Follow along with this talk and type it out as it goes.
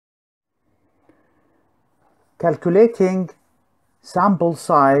Calculating sample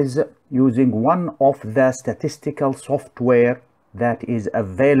size using one of the statistical software that is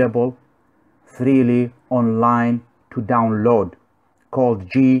available freely online to download, called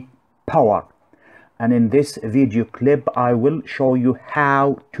GPower. And in this video clip I will show you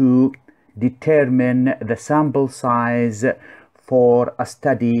how to determine the sample size for a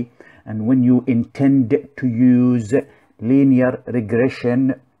study, and when you intend to use linear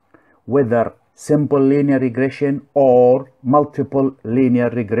regression, whether simple linear regression or multiple linear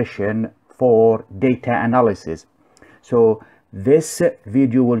regression for data analysis. So this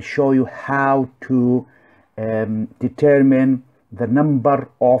video will show you how to determine the number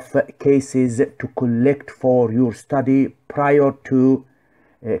of cases to collect for your study prior to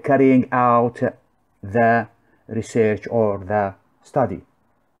carrying out the research or the study.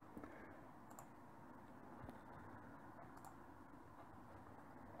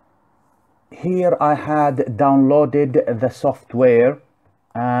 Here I had downloaded the software,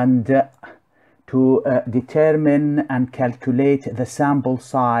 and to determine and calculate the sample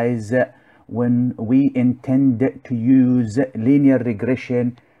size when we intend to use linear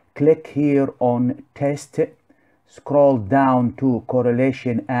regression, click here on test, scroll down to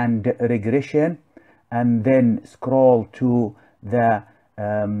correlation and regression, and then scroll to the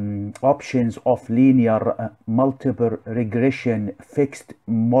options of linear multiple regression fixed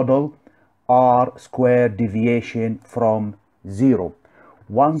model R-square deviation from 0.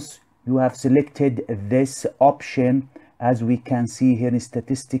 Once you have selected this option, as we can see here in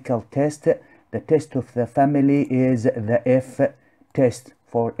statistical test, the test of the family is the F test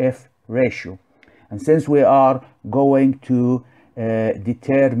for F ratio. And since we are going to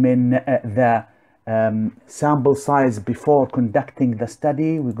determine the sample size before conducting the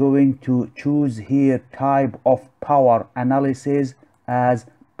study, we're going to choose here type of power analysis as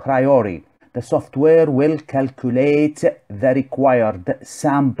priority. The software will calculate the required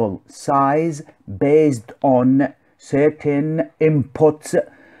sample size based on certain inputs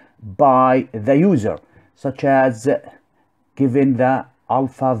by the user, such as given the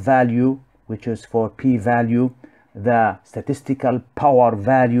alpha value, which is for p-value, the statistical power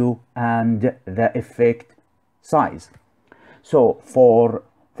value, and the effect size. So for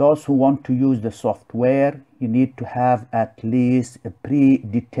those who want to use the software, you need to have at least a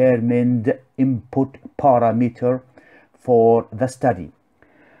predetermined input parameter for the study.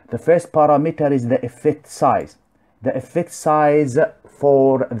 The first parameter is the effect size. The effect size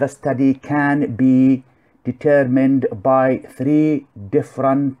for the study can be determined by three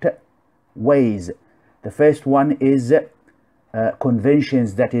different ways. The first one is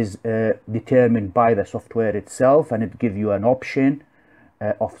conventions, that is determined by the software itself, and it gives you an option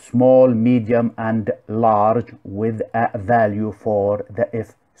of small, medium, and large with a value for the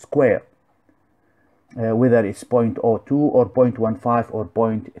F square, whether it's 0.02 or 0.15 or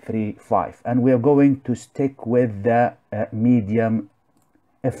 0.35, and we are going to stick with the medium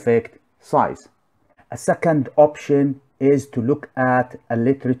effect size. A second option is to look at a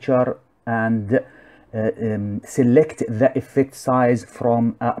literature and select the effect size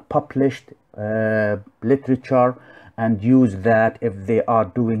from a published literature and use that if they are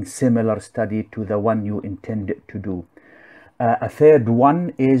doing similar study to the one you intend to do. A third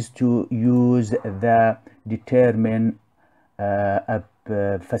one is to use the determine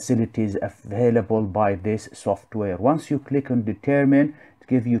facilities available by this software. Once you click on determine, it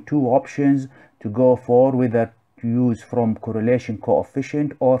gives you two options to go for, whether to use from correlation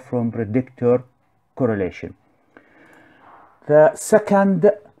coefficient or from predictor correlation. The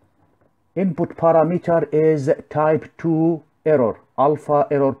second input parameter is type 2 error, alpha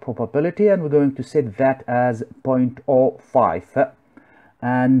error probability, and we're going to set that as 0.05.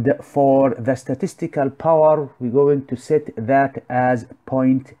 And for the statistical power, we're going to set that as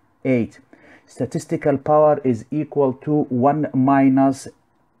 0.8. Statistical power is equal to 1 minus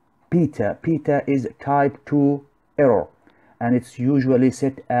beta. Beta is type 2 error, and it's usually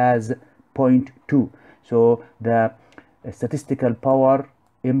set as 0.2. So the statistical power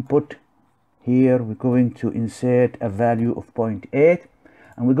input here, we're going to insert a value of 0.8,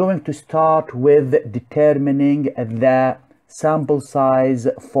 and we're going to start with determining the sample size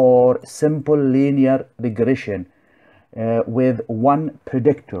for simple linear regression with one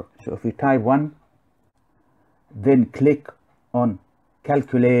predictor. So if we type 1, then click on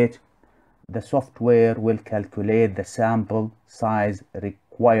calculate, the software will calculate the sample size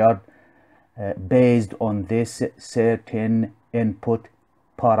required based on this certain input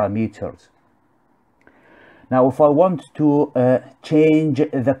parameters. Now, if I want to change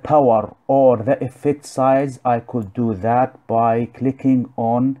the power or the effect size, I could do that by clicking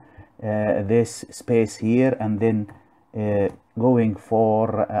on this space here, and then going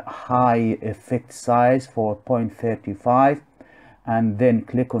for a high effect size for 0.35, and then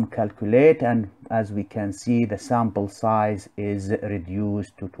click on calculate, and as we can see, the sample size is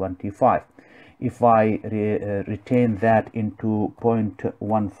reduced to 25. If I retain that into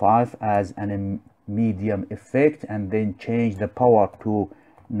 0.15 as an medium effect, and then change the power to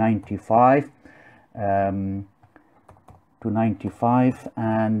 95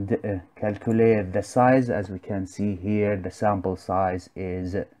 and calculate the size, as we can see here, the sample size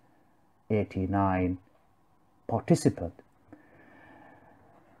is 89 participants.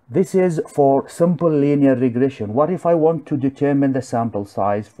 This is for simple linear regression. What if I want to determine the sample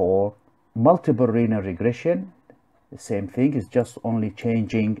size for multiple linear regression? The same thing, is just only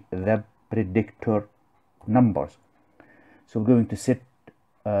changing the predictor numbers. So we're going to set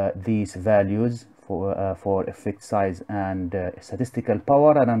these values for effect size and statistical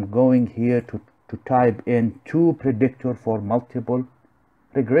power, and I'm going here to type in 2 predictor for multiple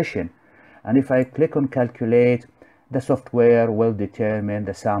regression, and if I click on calculate, the software will determine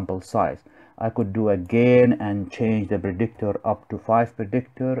the sample size. I could do again and change the predictor up to 5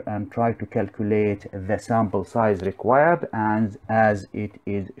 predictor and try to calculate the sample size required, and as it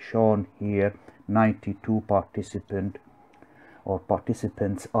is shown here, 92 participants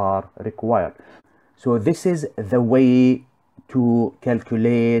are required. So this is the way to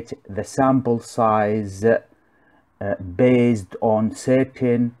calculate the sample size based on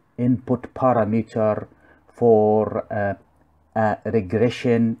certain input parameter for a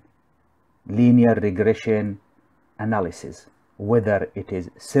linear regression analysis, whether it is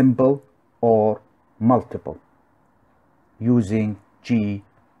simple or multiple, using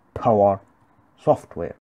GPower software.